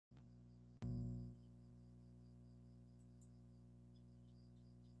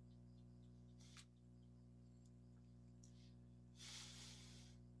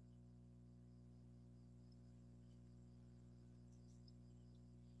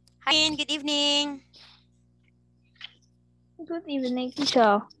Hi, good evening. Good evening,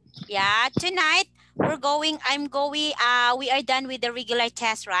 teacher. Yeah, tonight we are done with the regular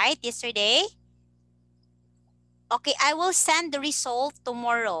test, right? Yesterday. Okay, I will send the result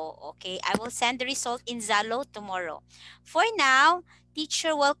tomorrow. Okay, I will send the result in Zalo tomorrow. For now,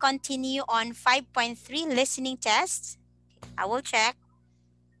 teacher will continue on 5.3 listening tests. I will check.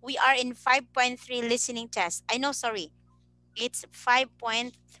 We are in 5.3 listening test. I know, sorry. It's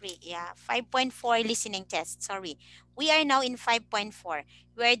 5.3. Yeah, 5.4 listening test. Sorry. We are now in 5.4.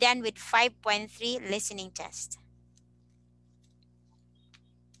 We're done with 5.3 listening test.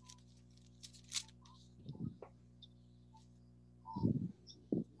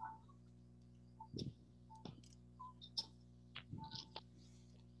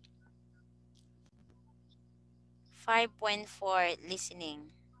 Five point four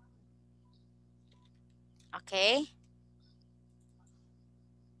listening. Okay.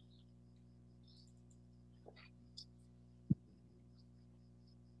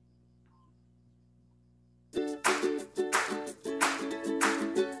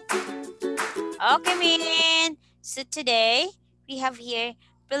 Okay, Min. So today we have here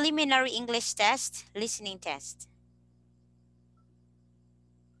preliminary English test, listening test.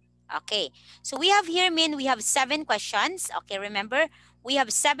 Okay. So we have here, Min, we have 7 questions. Okay, remember, we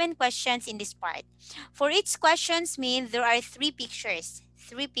have 7 questions in this part. For each questions, Min, there are 3 pictures.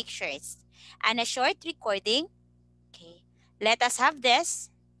 3 pictures. And a short recording. Okay. Let us have this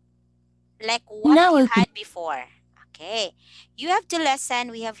like what Now you open. had before. Okay. You have to listen.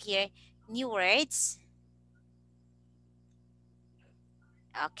 We have here new words.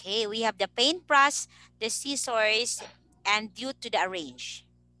 Okay. We have the paintbrush, the scissors, and due to the arrange.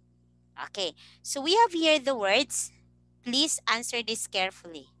 Okay. So we have here the words. Please answer this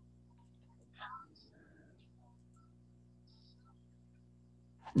carefully.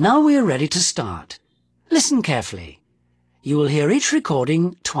 Now we are ready to start. Listen carefully. You will hear each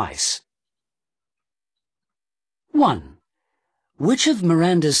recording twice. 1. Which of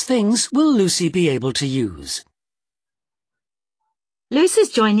Miranda's things will Lucy be able to use? Lucy's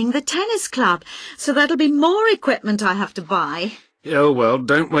joining the tennis club, so that'll be more equipment I have to buy. Oh, well,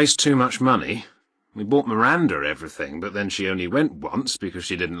 don't waste too much money. We bought Miranda everything, but then she only went once because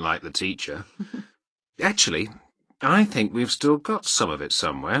she didn't like the teacher. Actually, I think we've still got some of it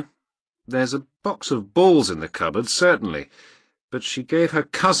somewhere. There's a box of balls in the cupboard, certainly, but she gave her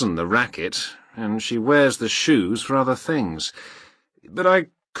cousin the racket, and she wears the shoes for other things. But I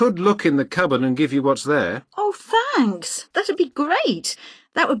could look in the cupboard and give you what's there. Oh, thanks. That'd be great.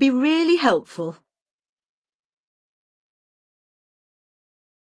 That would be really helpful.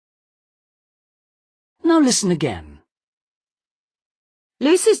 Now listen again.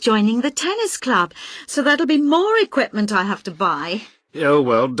 Lucy's joining the tennis club, so that'll be more equipment I have to buy. Oh,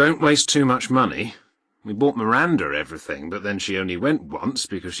 well, don't waste too much money. We bought Miranda everything, but then she only went once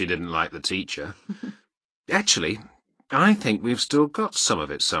because she didn't like the teacher. Actually, I think we've still got some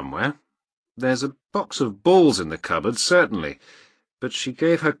of it somewhere. There's a box of balls in the cupboard, certainly, but she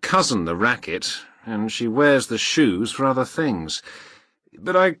gave her cousin the racket, and she wears the shoes for other things.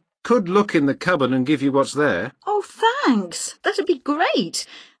 But I could look in the cupboard and give you what's there. Oh, thanks. That'd be great.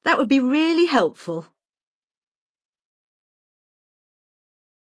 That would be really helpful.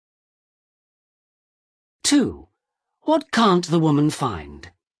 Two. What can't the woman find?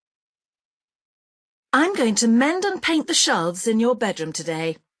 I'm going to mend and paint the shelves in your bedroom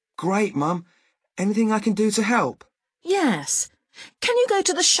today. Great, Mum. Anything I can do to help? Yes. Can you go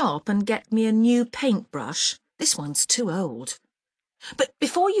to the shop and get me a new paintbrush? This one's too old. But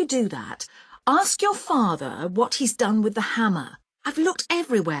before you do that, ask your father what he's done with the hammer. I've looked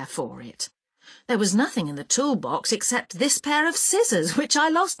everywhere for it. There was nothing in the toolbox except this pair of scissors, which I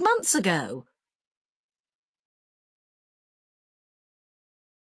lost months ago.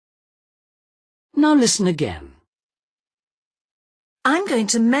 Now listen again. I'm going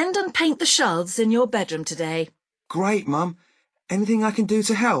to mend and paint the shelves in your bedroom today. Great, Mum. Anything I can do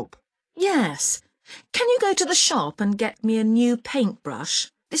to help? Yes. Can you go to the shop and get me a new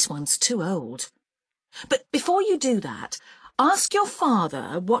paintbrush? This one's too old. But before you do that, ask your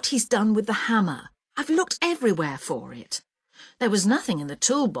father what he's done with the hammer. I've looked everywhere for it. There was nothing in the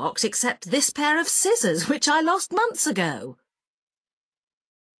toolbox except this pair of scissors, which I lost months ago.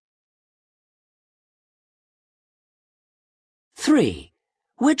 Three.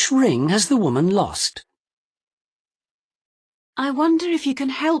 Which ring has the woman lost? I wonder if you can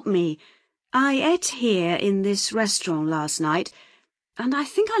help me. I ate here in this restaurant last night, and I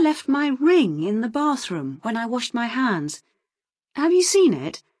think I left my ring in the bathroom when I washed my hands. Have you seen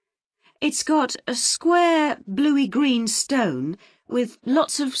it? It's got a square bluey-green stone with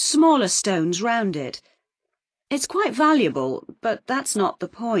lots of smaller stones round it. It's quite valuable, but that's not the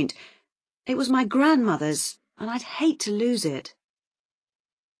point. It was my grandmother's, and I'd hate to lose it.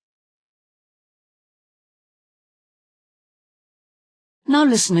 Now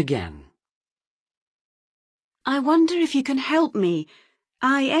listen again. I wonder if you can help me.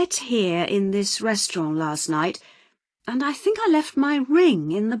 I ate here in this restaurant last night, and I think I left my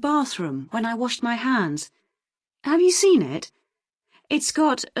ring in the bathroom when I washed my hands. Have you seen it? It's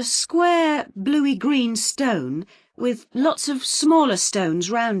got a square bluey-green stone with lots of smaller stones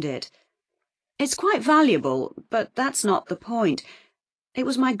round it. It's quite valuable, but that's not the point. It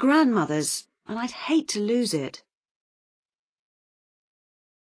was my grandmother's, and I'd hate to lose it.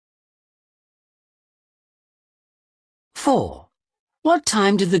 Four. What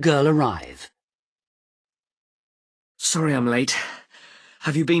time did the girl arrive? Sorry I'm late.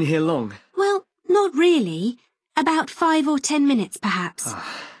 Have you been here long? Well, not really. About 5 or 10 minutes, perhaps.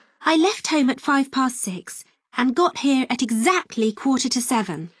 I left home at 6:05 and got here at exactly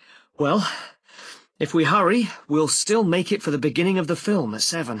 7:15. Well, if we hurry, we'll still make it for the beginning of the film at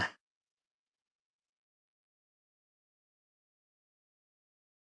 7.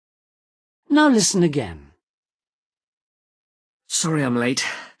 Now listen again. Sorry I'm late.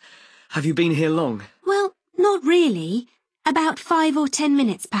 Have you been here long? Well, not really. About 5 or 10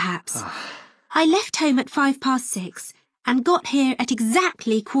 minutes, perhaps. I left home at 6:05 and got here at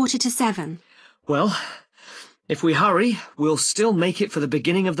exactly 7:15. Well, if we hurry, we'll still make it for the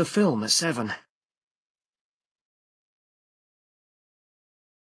beginning of the film at 7.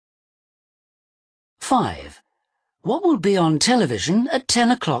 Five. What will be on television at 10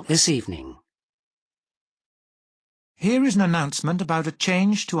 o'clock this evening? Here is an announcement about a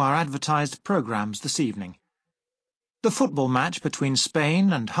change to our advertised programmes this evening. The football match between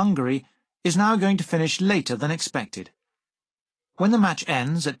Spain and Hungary is now going to finish later than expected. When the match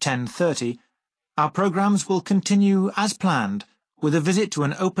ends at 10:30, our programmes will continue as planned with a visit to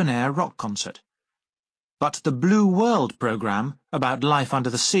an open-air rock concert. But the Blue World programme about life under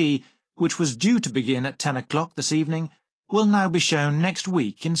the sea, which was due to begin at 10 o'clock this evening, will now be shown next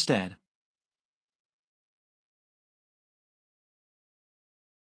week instead.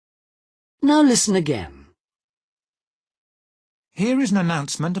 Now listen again. Here is an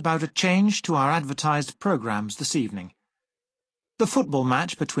announcement about a change to our advertised programmes this evening. The football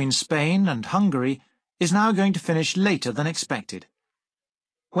match between Spain and Hungary is now going to finish later than expected.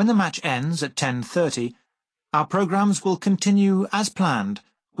 When the match ends at 10:30, our programmes will continue as planned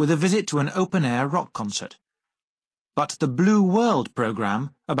with a visit to an open-air rock concert. But the Blue World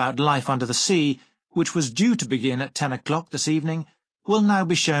programme about life under the sea, which was due to begin at 10 o'clock this evening, will now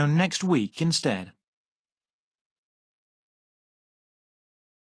be shown next week instead.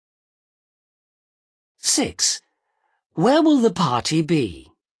 Six. Where will the party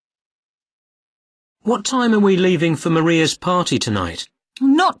be? What time are we leaving for Maria's party tonight?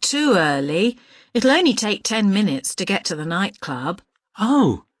 Not too early. It'll only take 10 minutes to get to the nightclub.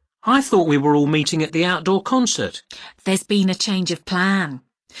 Oh, I thought we were all meeting at the outdoor concert. There's been a change of plan.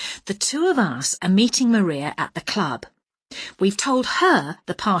 The two of us are meeting Maria at the club. We've told her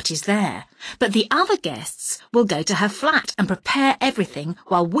the party's there, but the other guests will go to her flat and prepare everything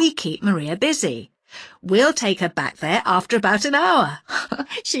while we keep Maria busy. We'll take her back there after about an hour.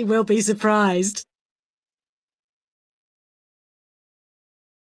 She will be surprised.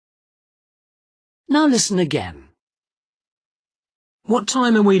 Now listen again. What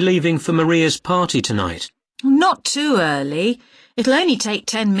time are we leaving for Maria's party tonight? Not too early. It'll only take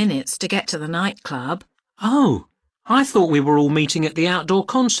 10 minutes to get to the nightclub. Oh, I thought we were all meeting at the outdoor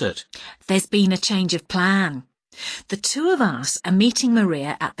concert. There's been a change of plan. The two of us are meeting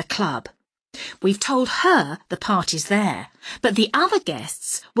Maria at the club. We've told her the party's there, but the other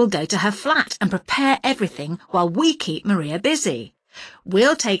guests will go to her flat and prepare everything while we keep Maria busy.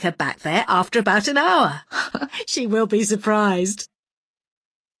 We'll take her back there after about an hour. She will be surprised.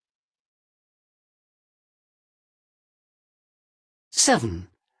 Seven.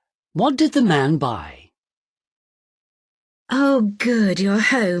 What did the man buy? Oh, good, you're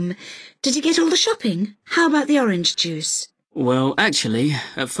home. Did you get all the shopping? How about the orange juice? Well, actually,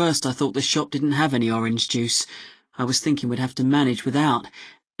 at first I thought the shop didn't have any orange juice. I was thinking we'd have to manage without.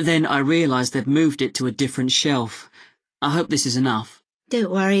 Then I realised they'd moved it to a different shelf. I hope this is enough.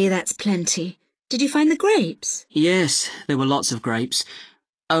 Don't worry, that's plenty. Did you find the grapes? Yes, there were lots of grapes.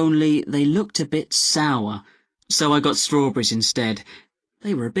 Only they looked a bit sour, so I got strawberries instead.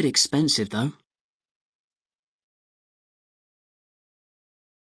 They were a bit expensive, though.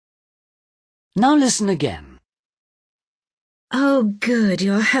 Now listen again. Oh, good,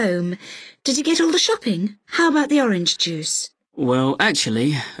 you're home. Did you get all the shopping? How about the orange juice? Well,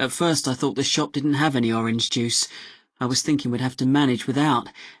 actually, at first I thought the shop didn't have any orange juice. I was thinking we'd have to manage without.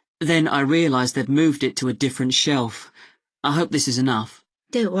 Then I realised they'd moved it to a different shelf. I hope this is enough.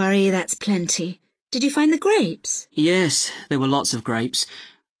 Don't worry, that's plenty. Did you find the grapes? Yes, there were lots of grapes.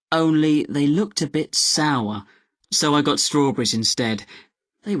 Only they looked a bit sour, so I got strawberries instead.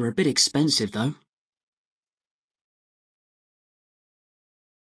 They were a bit expensive, though.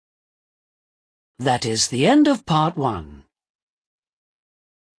 That is the end of part 1.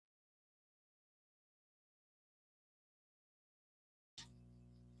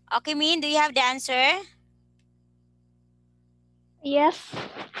 Okay, Min, do you have the answer? Yes.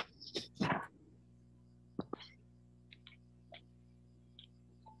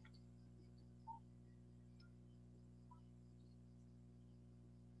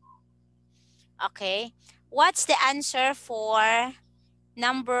 Okay. What's the answer for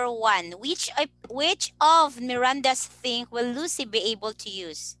number 1? Which of Miranda's things will Lucy be able to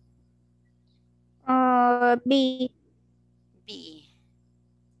use? B. B.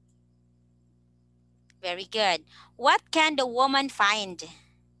 Very good. What can the woman find?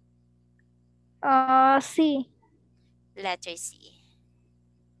 C. Letter C.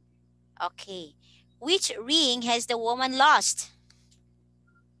 Okay. Which ring has the woman lost?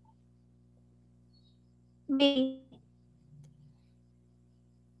 B.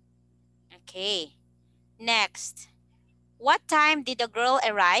 Okay. Next. What time did the girl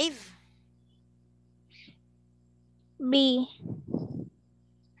arrive? B.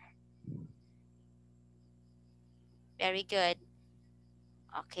 Very good.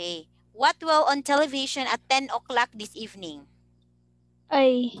 Okay. What will on television at 10 o'clock this evening?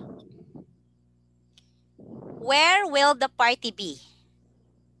 A. Where will the party be?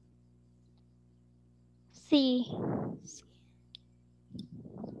 C.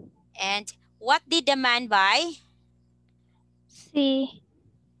 And what did the man buy? C.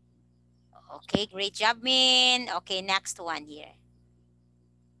 Okay, great job, Min. Okay, next one here.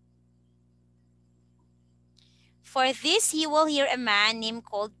 For this, you will hear a man named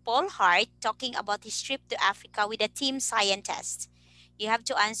called Paul Hart talking about his trip to Africa with a team scientist. You have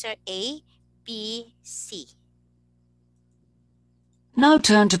to answer A, B, C. Now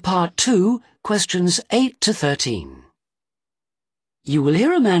turn to part 2, questions 8 to 13. You will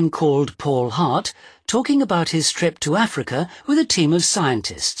hear a man called Paul Hart talking about his trip to Africa with a team of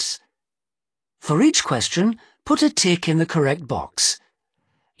scientists. For each question, put a tick in the correct box.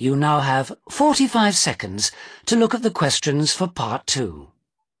 You now have 45 seconds to look at the questions for part 2.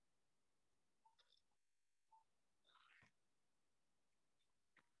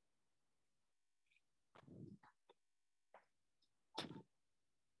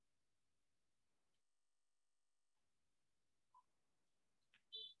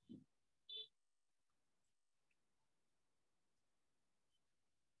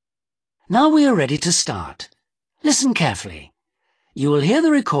 Now we are ready to start. Listen carefully. You will hear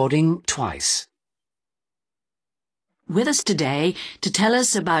the recording twice. With us today to tell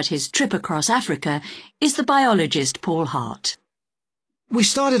us about his trip across Africa is the biologist Paul Hart. We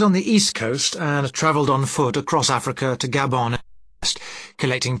started on the east coast and travelled on foot across Africa to Gabon,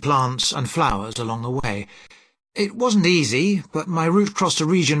 collecting plants and flowers along the way. It wasn't easy, but my route crossed a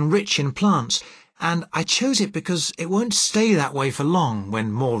region rich in plants, and I chose it because it won't stay that way for long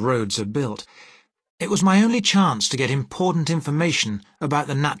when more roads are built. It was my only chance to get important information about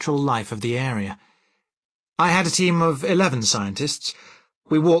the natural life of the area. I had a team of 11 scientists.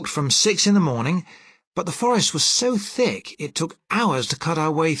 We walked from 6 in the morning, but the forest was so thick it took hours to cut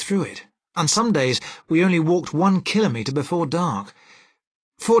our way through it, and some days we only walked 1 kilometre before dark.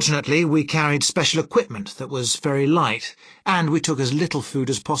 Fortunately, we carried special equipment that was very light, and we took as little food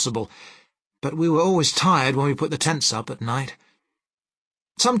as possible, but we were always tired when we put the tents up at night.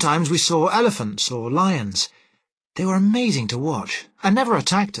 Sometimes we saw elephants or lions. They were amazing to watch, and never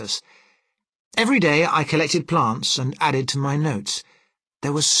attacked us. Every day I collected plants and added to my notes.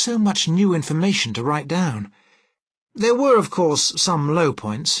 There was so much new information to write down. There were, of course, some low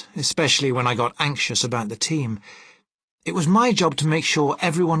points, especially when I got anxious about the team. It was my job to make sure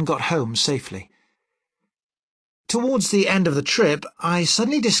everyone got home safely. Towards the end of the trip, I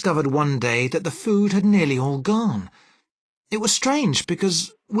suddenly discovered one day that the food had nearly all gone. It was strange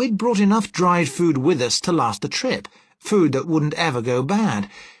because we'd brought enough dried food with us to last the trip, food that wouldn't ever go bad,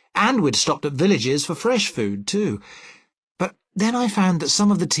 and we'd stopped at villages for fresh food too. But then I found that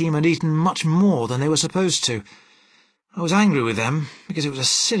some of the team had eaten much more than they were supposed to. I was angry with them because it was a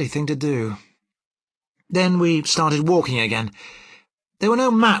silly thing to do. Then we started walking again. There were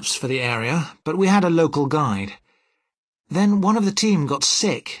no maps for the area, but we had a local guide. Then one of the team got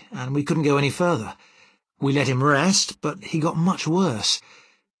sick, and we couldn't go any further. We let him rest, but he got much worse.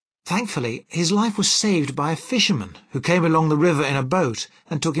 Thankfully, his life was saved by a fisherman who came along the river in a boat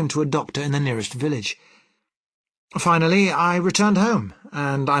and took him to a doctor in the nearest village. Finally, I returned home,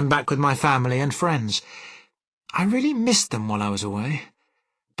 and I'm back with my family and friends. I really missed them while I was away,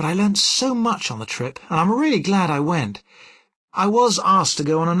 but I learnt so much on the trip, and I'm really glad I went. I was asked to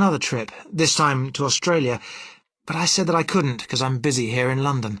go on another trip, this time to Australia, but I said that I couldn't because I'm busy here in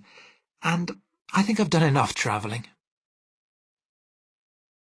London, and I think I've done enough travelling.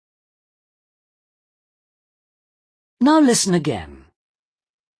 Now listen again.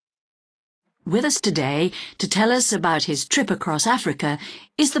 With us today to tell us about his trip across Africa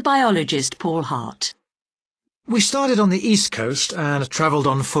is the biologist Paul Hart. We started on the east coast and travelled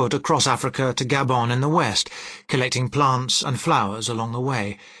on foot across Africa to Gabon in the west, collecting plants and flowers along the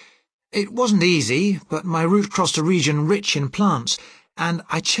way. It wasn't easy, but my route crossed a region rich in plants, and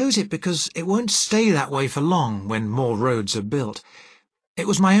I chose it because it won't stay that way for long when more roads are built. It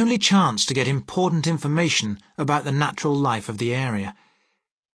was my only chance to get important information about the natural life of the area.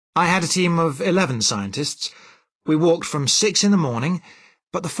 I had a team of 11 scientists. We walked from 6 in the morning,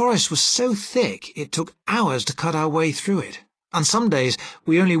 but the forest was so thick it took hours to cut our way through it, and some days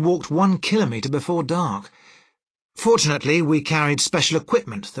we only walked 1 kilometre before dark. Fortunately, we carried special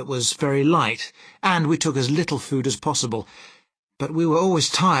equipment that was very light, and we took as little food as possible, but we were always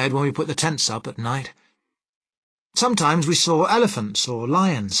tired when we put the tents up at night. Sometimes we saw elephants or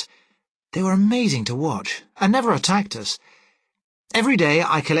lions. They were amazing to watch, and never attacked us. Every day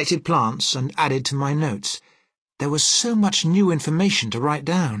I collected plants and added to my notes. There was so much new information to write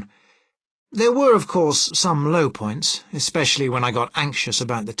down. There were, of course, some low points, especially when I got anxious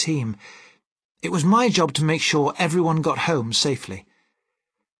about the team. It was my job to make sure everyone got home safely.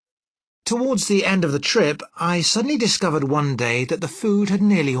 Towards the end of the trip, I suddenly discovered one day that the food had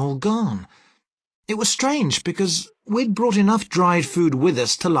nearly all gone. It was strange because we'd brought enough dried food with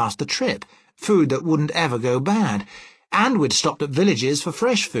us to last the trip, food that wouldn't ever go bad, and we'd stopped at villages for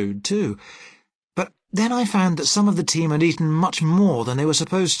fresh food too. But then I found that some of the team had eaten much more than they were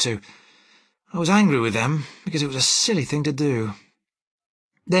supposed to. I was angry with them because it was a silly thing to do.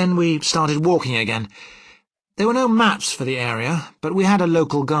 Then we started walking again. There were no maps for the area, but we had a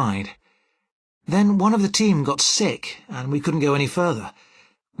local guide. Then one of the team got sick, and we couldn't go any further.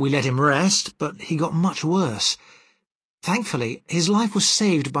 We let him rest, but he got much worse. Thankfully, his life was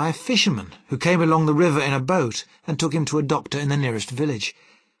saved by a fisherman who came along the river in a boat and took him to a doctor in the nearest village.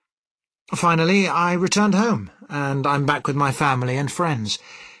 Finally, I returned home, and I'm back with my family and friends.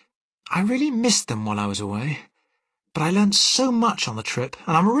 I really missed them while I was away, but I learnt so much on the trip,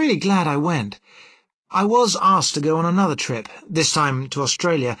 and I'm really glad I went. I was asked to go on another trip, this time to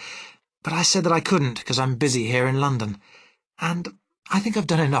Australia, but I said that I couldn't because I'm busy here in London, and I think I've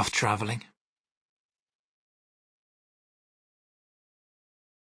done enough travelling.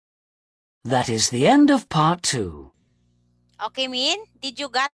 That is the end of part 2. Okay, Min, did you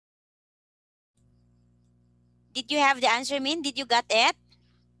have the answer, Min? Did you got it?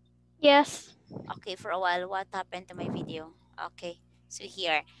 Yes. Okay, for a while, what happened to my video? Okay, so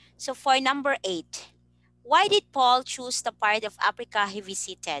here. So for number 8, why did Paul choose the part of Africa he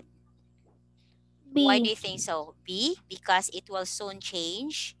visited? B. Why do you think so? B, because it will soon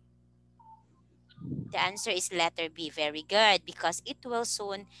change. The answer is letter B. Very good, because it will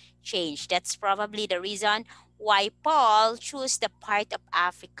soon change. That's probably the reason why Paul chose the part of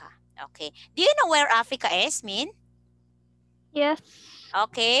Africa. Okay. Do you know where Africa is, Min? Yes.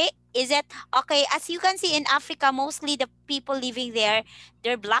 Okay. Is it okay? As you can see in Africa, mostly the people living there,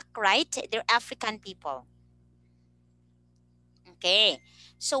 they're black, right? They're African people. Okay.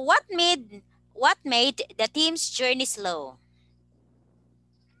 So what made the team's journey slow?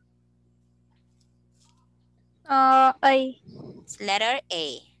 A. It's letter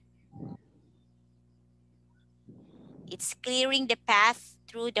A. It's clearing the path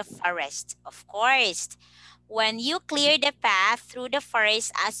through the forest. Of course, when you clear the path through the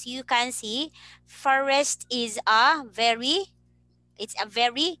forest, as you can see, forest is a very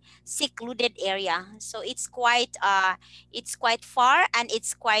secluded area. So it's quite far, and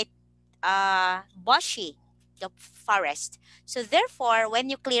it's quite bushy, the forest. So therefore, when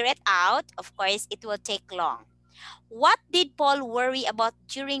you clear it out, of course, it will take long. What did Paul worry about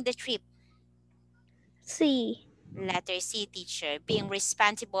during the trip? C. Letter C, teacher. Being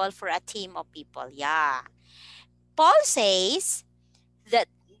responsible for a team of people. Yeah. Paul says that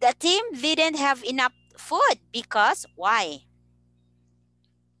the team didn't have enough food because why?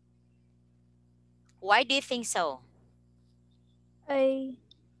 Why do you think so? A.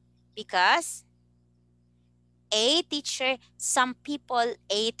 Because A, teacher, some people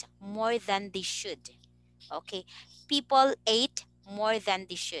ate more than they should. Okay, people ate more than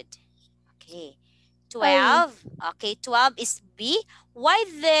they should. Okay, 12. Okay, 12 is B. Why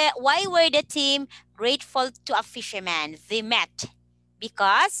were the team grateful to a fisherman they met?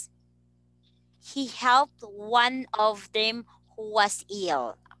 Because he helped one of them who was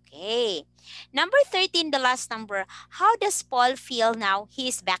ill. Okay. Number 13, the last number. How does Paul feel now he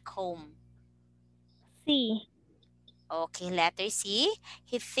is back home? C. Okay, letter C.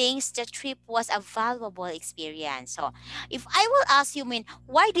 He thinks the trip was a valuable experience. So, if I will ask you,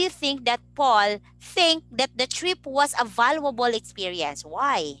 why do you think that Paul think that the trip was a valuable experience?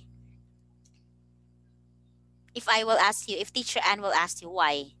 Why? If I will ask you, if Teacher Anne will ask you,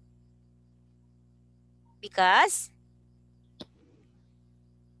 why? Because?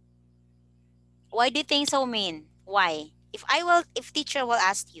 Why do you think so, Why? If teacher will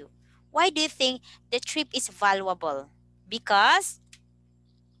ask you, why do you think the trip is valuable? Because?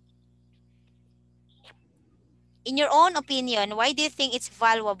 In your own opinion, why do you think it's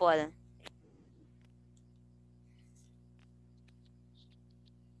valuable?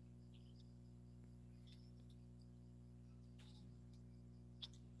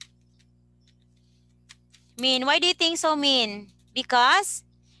 Why do you think so, Because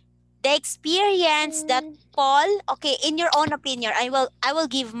the experience that Paul, okay, in your own opinion, I will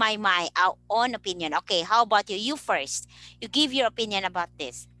give my own opinion. Okay, how about you? You first. You give your opinion about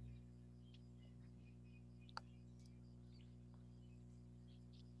this.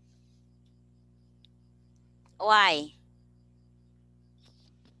 Why?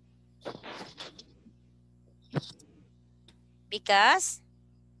 Because?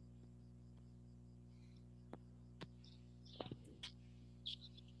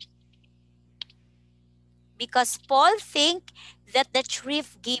 Because Paul think that the trip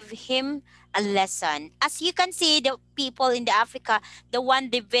gave him a lesson. As you can see, the people in the Africa, the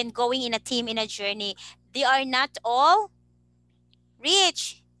one they've been going in a team in a journey, they are not all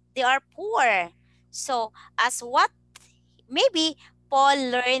rich. They are poor. So as what maybe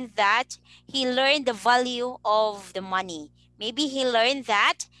Paul learned that he learned the value of the money. Maybe he learned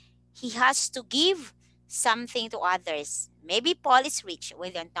that he has to give something to others. Maybe Paul is rich.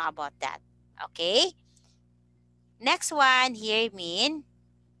 We don't know about that. Okay? Next one here,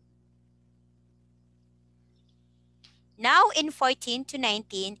 Now in 14 to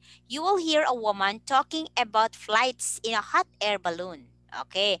 19, you will hear a woman talking about flights in a hot air balloon.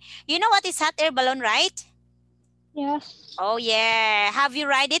 Okay. You know what is hot air balloon, right? Yes. Oh, yeah. Have you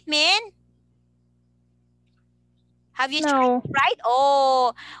ride it, Have you tried to ride?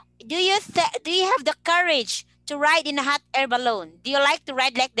 Oh, do you have the courage to ride in a hot air balloon? Do you like to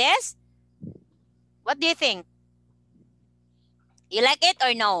ride like this? What do you think? You like it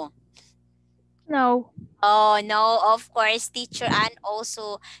or no? No. Oh, no, of course, Teacher Anne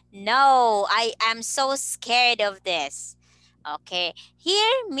also, no, I am so scared of this. Okay, here,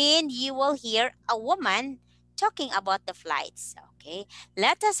 you will hear a woman talking about the flights. Okay,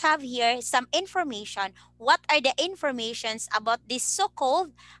 let us have here some information. What are the informations about these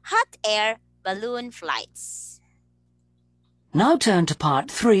so-called hot air balloon flights? Now turn to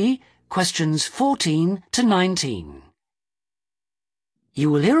part 3, questions 14 to 19. You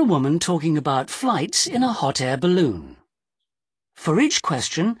will hear a woman talking about flights in a hot air balloon. For each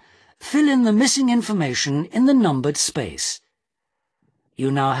question, fill in the missing information in the numbered space. You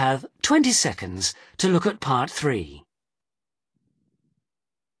now have 20 seconds to look at part 3.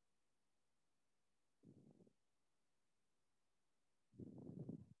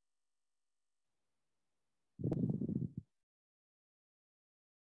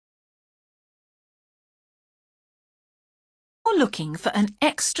 You're looking for an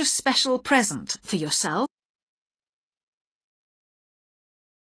extra special present for yourself.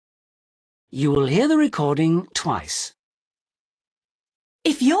 You will hear the recording twice.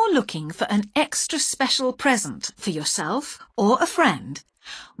 If you're looking for an extra special present for yourself or a friend,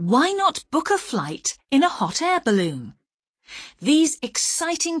 why not book a flight in a hot air balloon? These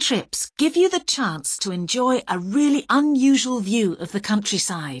exciting trips give you the chance to enjoy a really unusual view of the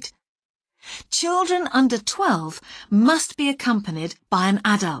countryside. Children under 12 must be accompanied by an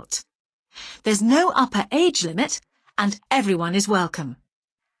adult. There's no upper age limit and everyone is welcome.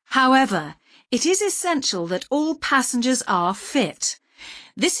 However, it is essential that all passengers are fit.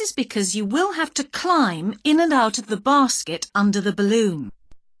 This is because you will have to climb in and out of the basket under the balloon.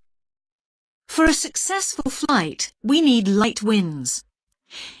 For a successful flight, we need light winds.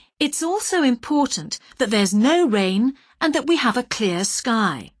 It's also important that there's no rain and that we have a clear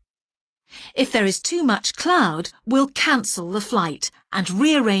sky. If there is too much cloud, we'll cancel the flight and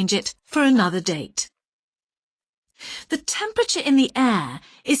rearrange it for another date. The temperature in the air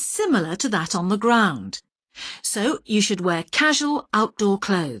is similar to that on the ground. So you should wear casual outdoor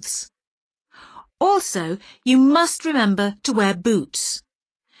clothes. Also, you must remember to wear boots.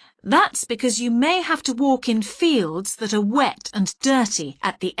 That's because you may have to walk in fields that are wet and dirty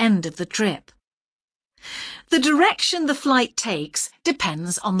at the end of the trip. The direction the flight takes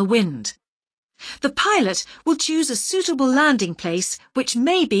depends on the wind. The pilot will choose a suitable landing place which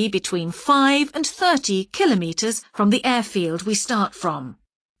may be between 5 and 30 kilometres from the airfield we start from.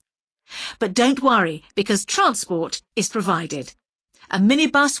 But don't worry, because transport is provided. A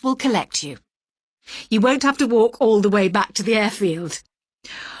minibus will collect you. You won't have to walk all the way back to the airfield.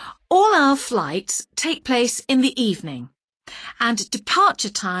 All our flights take place in the evening, and departure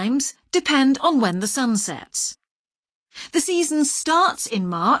times depend on when the sun sets. The season starts in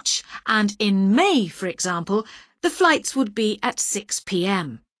March, and in May, for example, the flights would be at 6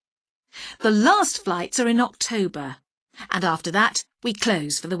 p.m. The last flights are in October, and after that we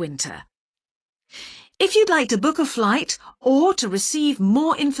close for the winter. If you'd like to book a flight or to receive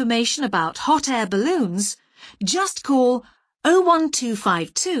more information about hot air balloons, just call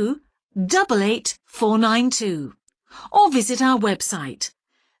 01252 88492 or visit our website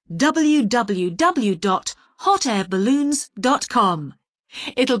www.hotairballoons.com.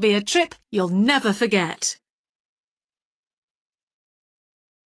 It'll be a trip you'll never forget.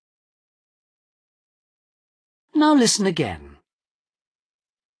 Now listen again.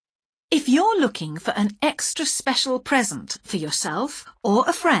 If you're looking for an extra special present for yourself or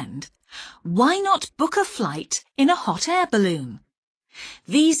a friend, why not book a flight in a hot air balloon?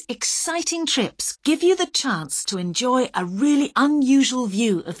 These exciting trips give you the chance to enjoy a really unusual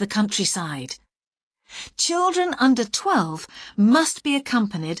view of the countryside. Children under 12 must be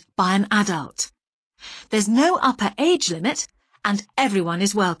accompanied by an adult. There's no upper age limit and everyone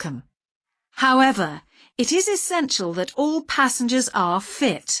is welcome. However, it is essential that all passengers are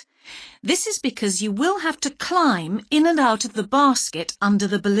fit. This is because you will have to climb in and out of the basket under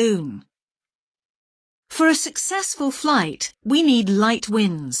the balloon. For a successful flight, we need light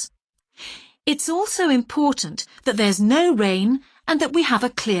winds. It's also important that there's no rain and that we have a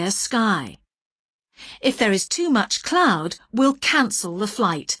clear sky. If there is too much cloud, we'll cancel the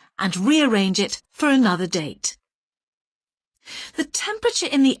flight and rearrange it for another date. The temperature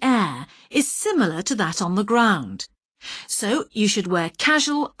in the air is similar to that on the ground, so you should wear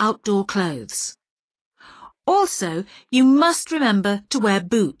casual outdoor clothes. Also, you must remember to wear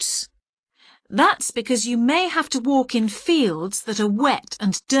boots. That's because you may have to walk in fields that are wet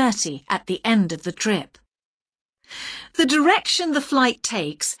and dirty at the end of the trip. The direction the flight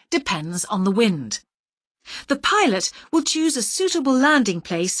takes depends on the wind. The pilot will choose a suitable landing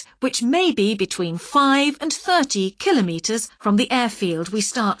place which may be between 5 and 30 kilometres from the airfield we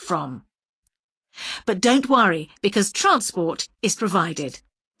start from. But don't worry, because transport is provided.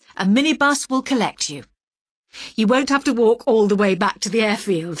 A minibus will collect you. You won't have to walk all the way back to the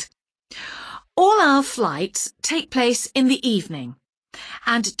airfield. All our flights take place in the evening,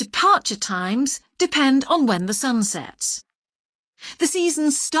 and departure times depend on when the sun sets. The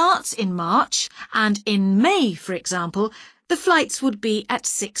season starts in March, and in May, for example, the flights would be at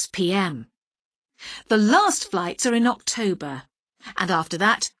 6 p.m. The last flights are in October, and after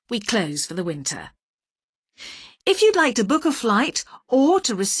that we close for the winter. If you'd like to book a flight or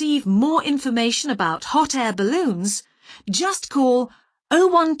to receive more information about hot air balloons, just call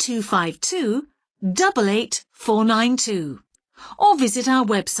 01252 88492 or visit our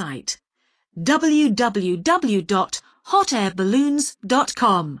website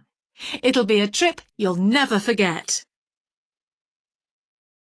www.hotairballoons.com. It'll be a trip you'll never forget.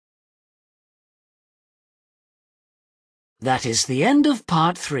 That is the end of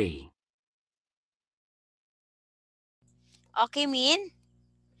part 3. Okay, Min.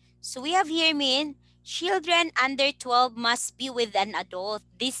 So we have here, Min, children under 12 must be with an adult.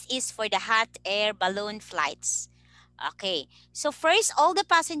 This is for the hot air balloon flights. Okay, so first, all the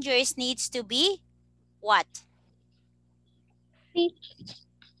passengers needs to be what? Fit.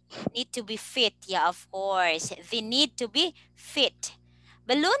 Need to be fit, yeah, of course. They need to be fit.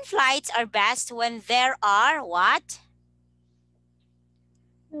 Balloon flights are best when there are what?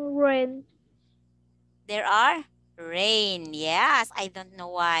 Rain. There are rain. Yes, I don't know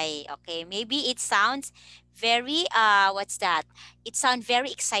why. Okay, maybe it sounds very, what's that? It sounds very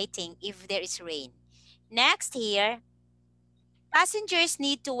exciting if there is rain. Next here, passengers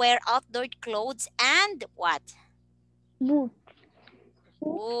need to wear outdoor clothes and what? Boots.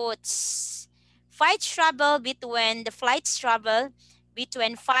 Boots. Flights travel between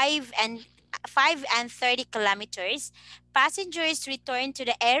 5 and 30 kilometers. Passengers return to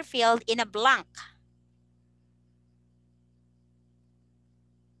the airfield in a blank.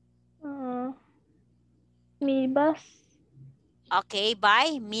 Minibus. Okay,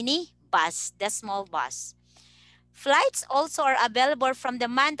 by mini bus, the small bus. Flights also are available from the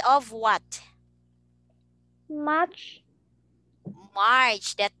month of what? March.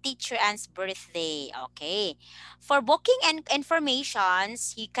 March, the teacher Anne's birthday. Okay. For booking and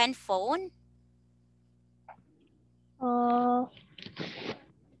informations, you can phone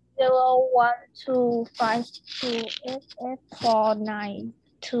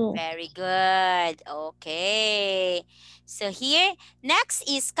 0125288492. Very good. Okay. So here, next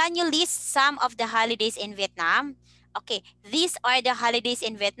is, can you list some of the holidays in Vietnam? Okay, these are the holidays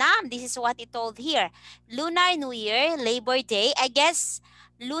in Vietnam. This is what it told here. Lunar New Year, Labor Day. I guess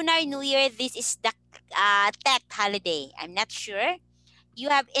Lunar New Year, this is the Tet holiday. I'm not sure. You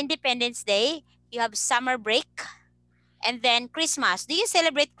have Independence Day. You have summer break. And then Christmas. Do you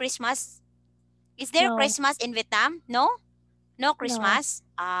celebrate Christmas? Is there No. Christmas in Vietnam? No? No Christmas?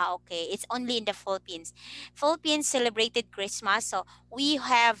 Ah, okay. It's only in the Philippines. Philippines celebrated Christmas, so we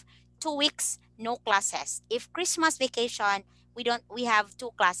have 2 weeks, no classes. If Christmas vacation, we have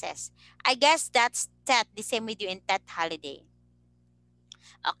 2 classes. I guess that's Tet, the same with you in Tet holiday.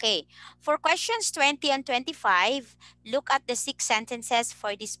 Okay, for questions 20 and 25, look at the 6 sentences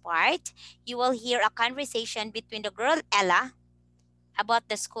for this part. You will hear a conversation between the girl Ella about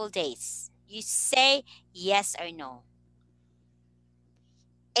the school days. You say yes or no.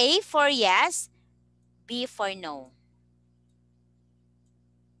 A for yes, B for no.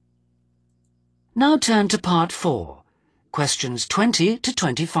 Now turn to part 4, questions 20 to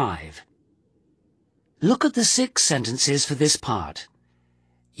 25. Look at the 6 sentences for this part.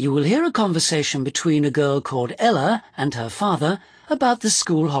 You will hear a conversation between a girl called Ella and her father about the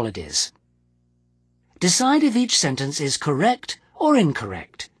school holidays. Decide if each sentence is correct or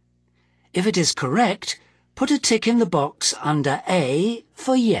incorrect. If it is correct, put a tick in the box under A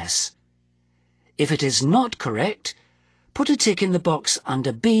for yes. If it is not correct, put a tick in the box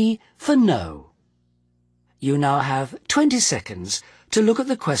under B for no. You now have 20 seconds to look at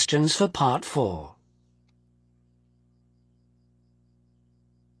the questions for part 4.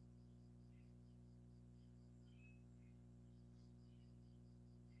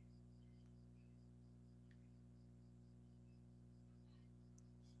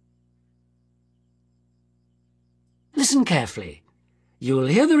 Listen carefully. You will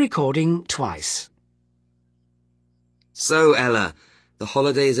hear the recording twice. So, Ella, the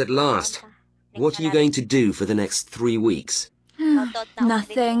holidays at last. What are you going to do for the next 3 weeks?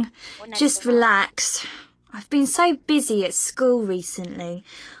 Nothing. Just relax. I've been so busy at school recently,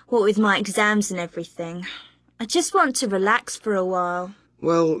 what with my exams and everything. I just want to relax for a while.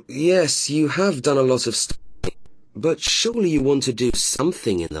 Well, yes, you have done a lot of studying, but surely you want to do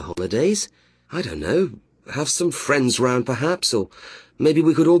something in the holidays? I don't know, have some friends round perhaps, or maybe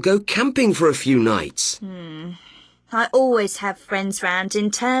we could all go camping for a few nights. I always have friends round in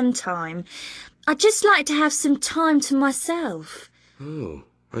term time. I'd just like to have some time to myself. Oh,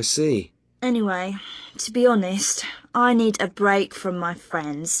 I see. Anyway, to be honest, I need a break from my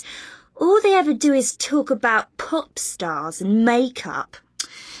friends. All they ever do is talk about pop stars and makeup.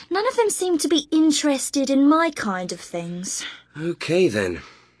 None of them seem to be interested in my kind of things. Okay then.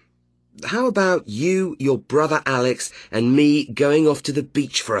 How about you, your brother Alex, and me going off to the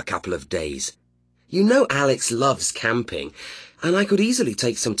beach for a couple of days? You know Alex loves camping, and I could easily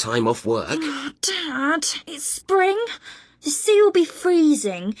take some time off work. Oh, Dad, it's spring. The sea will be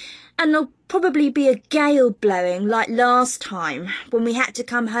freezing, and there'll probably be a gale blowing like last time when we had to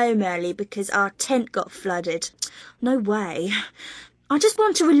come home early because our tent got flooded. No way. I just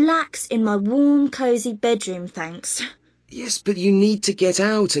want to relax in my warm, cosy bedroom, thanks. Yes, but you need to get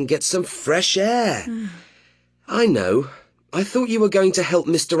out and get some fresh air. I know. I thought you were going to help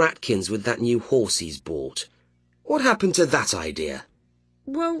Mr. Atkins with that new horse he's bought. What happened to that idea?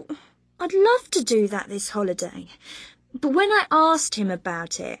 Well, I'd love to do that this holiday. But when I asked him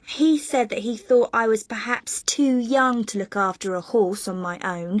about it, he said that he thought I was perhaps too young to look after a horse on my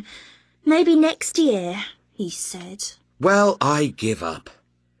own. Maybe next year, he said. Well, I give up.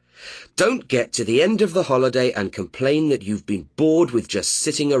 Don't get to the end of the holiday and complain that you've been bored with just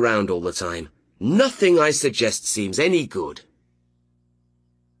sitting around all the time. Nothing I suggest seems any good.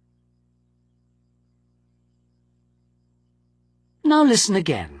 Now listen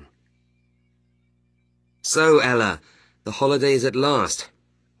again. So, Ella, the holidays at last.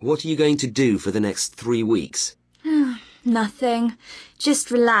 What are you going to do for the next 3 weeks? Nothing. Just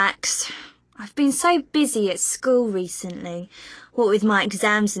relax. I've been so busy at school recently, what with my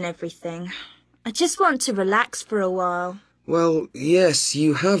exams and everything. I just want to relax for a while. Well, yes,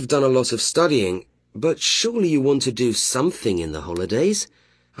 you have done a lot of studying, but surely you want to do something in the holidays?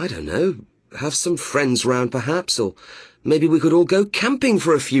 I don't know, Have some friends round perhaps, or maybe we could all go camping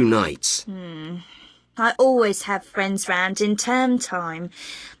for a few nights. I always have friends round in term time.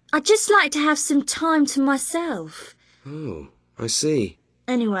 I'd just like to have some time to myself. Oh, I see.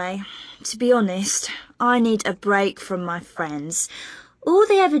 Anyway, to be honest, I need a break from my friends. All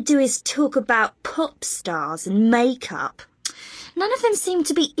they ever do is talk about pop stars and makeup. None of them seem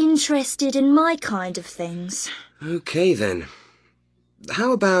to be interested in my kind of things. Okay then.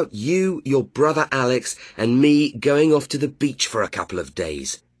 How about you, your brother Alex, and me going off to the beach for a couple of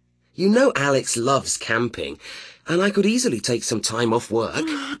days? You know Alex loves camping, and I could easily take some time off work.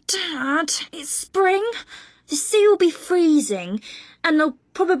 Oh, Dad, it's spring. The sea will be freezing, and there'll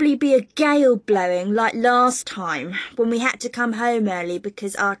probably be a gale blowing like last time when we had to come home early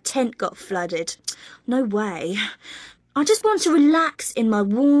because our tent got flooded. No way. I just want to relax in my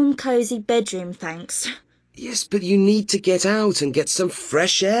warm, cosy bedroom, thanks. Yes, but you need to get out and get some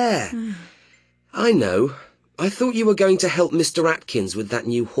fresh air. I know. I thought you were going to help Mr. Atkins with that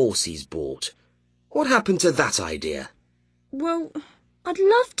new horse he's bought. What happened to that idea? Well, I'd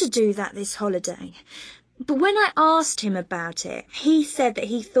love to do that this holiday. But when I asked him about it, he said that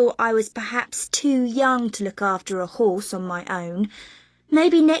he thought I was perhaps too young to look after a horse on my own.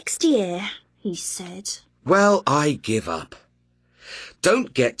 Maybe next year, he said. Well, I give up.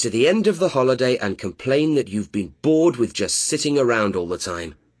 Don't get to the end of the holiday and complain that you've been bored with just sitting around all the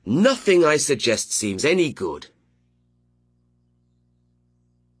time. Nothing I suggest seems any good.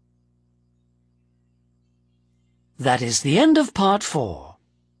 That is the end of part 4.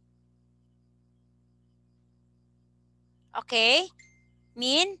 Okay.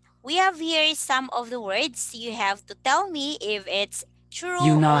 Min, we have here some of the words. You have to tell me if it's true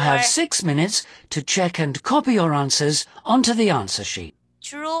You now or have 6 minutes to check and copy your answers onto the answer sheet.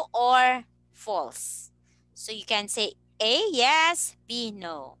 true or false. So you can say A, yes, B,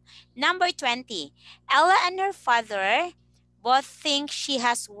 no. Number 20. Ella and her father both think she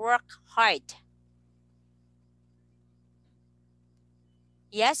has worked hard.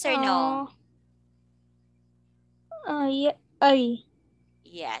 Yes or no? Yeah, A.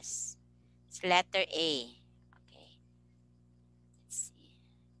 Yes. It's letter A. Okay. Let's see.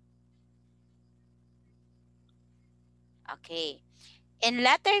 Okay. In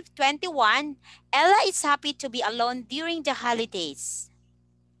letter 21, Ella is happy to be alone during the holidays.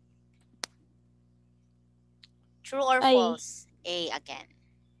 True or A. false? A again.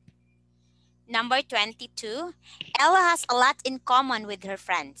 Number 22, Ella has a lot in common with her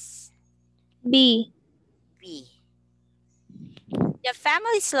friends. B. B. The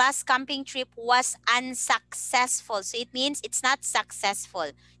family's last camping trip was unsuccessful. So it means it's not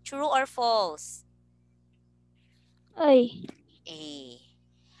successful. True or false? A. A.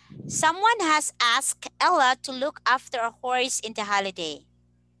 Someone has asked Ella to look after a horse in the holiday.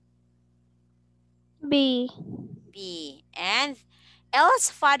 B. B. And Ella's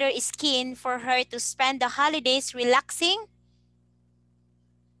father is keen for her to spend the holidays relaxing.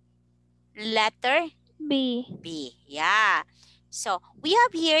 Letter B. B. Yeah. So we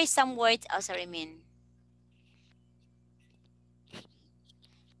have here some words. Oh, sorry, Min.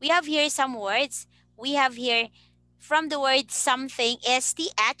 We have here some words. We have here from the word something,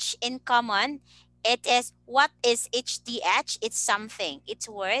 STH in common. It is, what is HTH? It's something. It's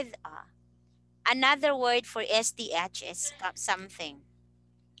word. Another word for STH is something.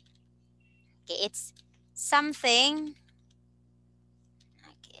 Okay, it's something.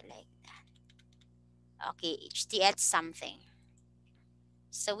 Okay, like that. Okay, HTH something.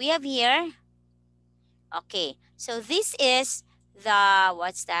 So we have here. Okay, so this is the,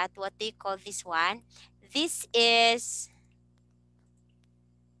 what's that? What do you call this one? This is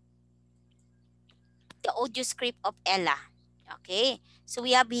the audio script of Ella. Okay, so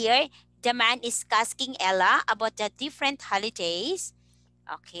we have here, the man is asking Ella about the different holidays.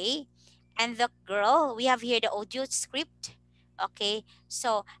 Okay, and the girl, we have here the audio script. Okay,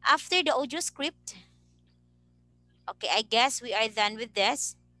 so after the audio script, okay, I guess we are done with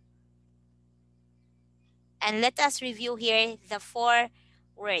this. And let us review here the 4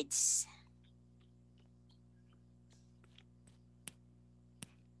 words.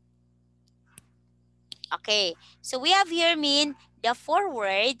 Okay, so we have here the 4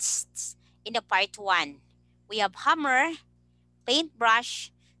 words in the part 1. We have hammer,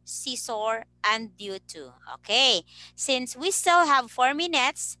 paintbrush, scissor, and due to. Okay, since we still have 4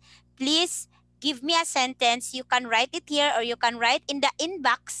 minutes, please give me a sentence. You can write it here or you can write in the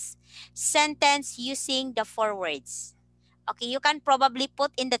inbox sentence using the 4 words. Okay, you can probably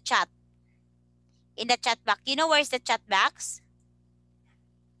put in the chat. In the chat box. You know where's the chat box?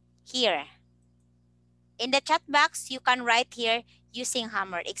 Here. In the chat box, you can write here using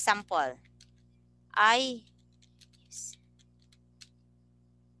hammer. Example. I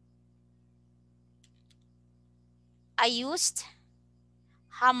used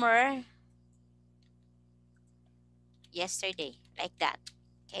hammer yesterday. Like that.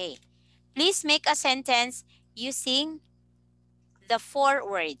 Okay. Please make a sentence using the 4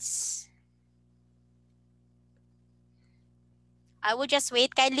 words. I will just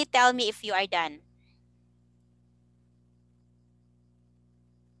wait. Kindly tell me if you are done.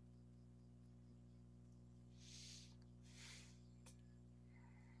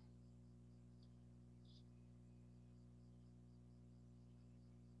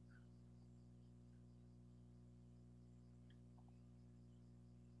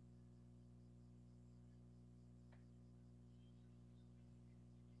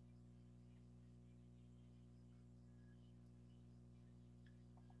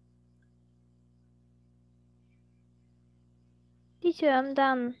 Teacher, I'm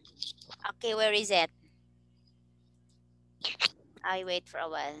done. Okay, where is it? I wait for a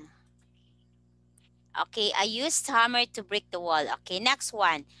while. Okay, I used hammer to break the wall. Okay, next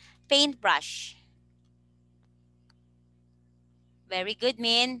one. Paintbrush. Very good,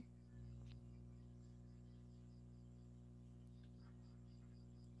 Min.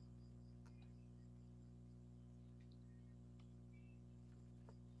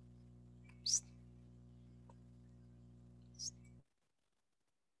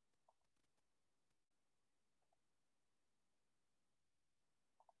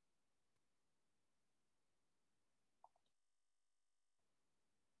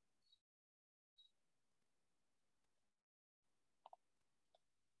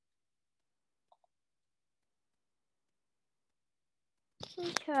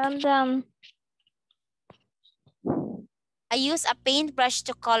 Teacher, I'm done. I use a paintbrush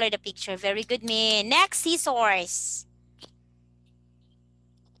to color the picture. Very good, Min. Next, scissors.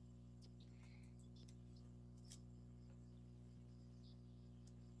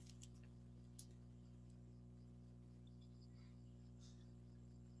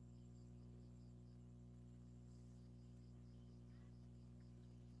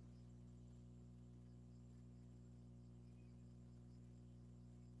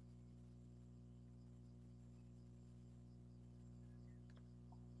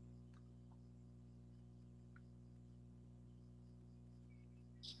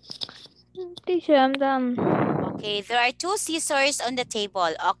 Teacher, I'm done. Okay, there are 2 scissors on the table.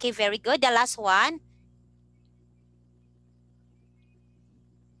 Okay, very good. The last one.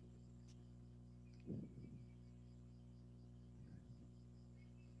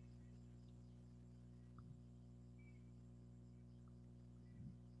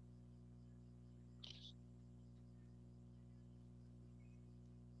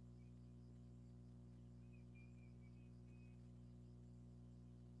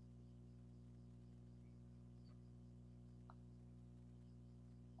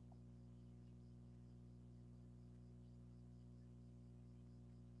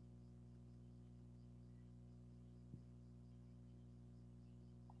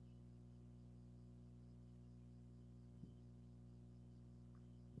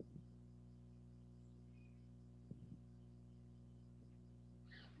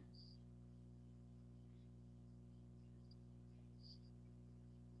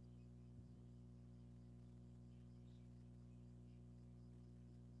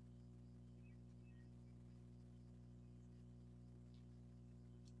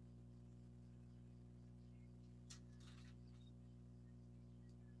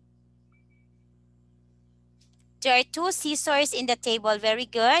 There are 2 scissors in the table. Very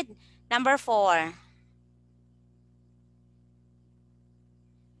good. Number 4.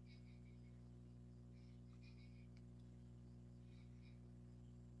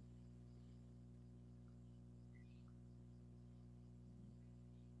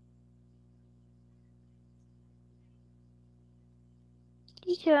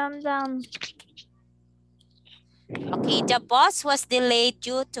 Teacher, I'm done. Okay, the bus was delayed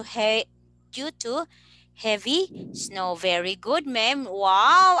due to heavy snow. Very good, ma'am.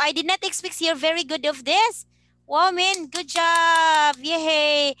 Wow, I did not expect you're very good of this. Wow, man, good job.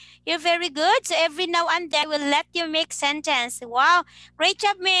 Yay, you're very good. So every now and then I will let you make sentence. Wow, great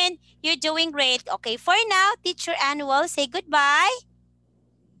job, man. You're doing great. Okay, for now, Teacher Ann will say goodbye.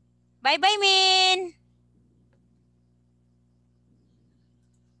 Bye-bye, Min.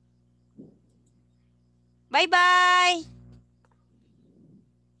 Bye-bye.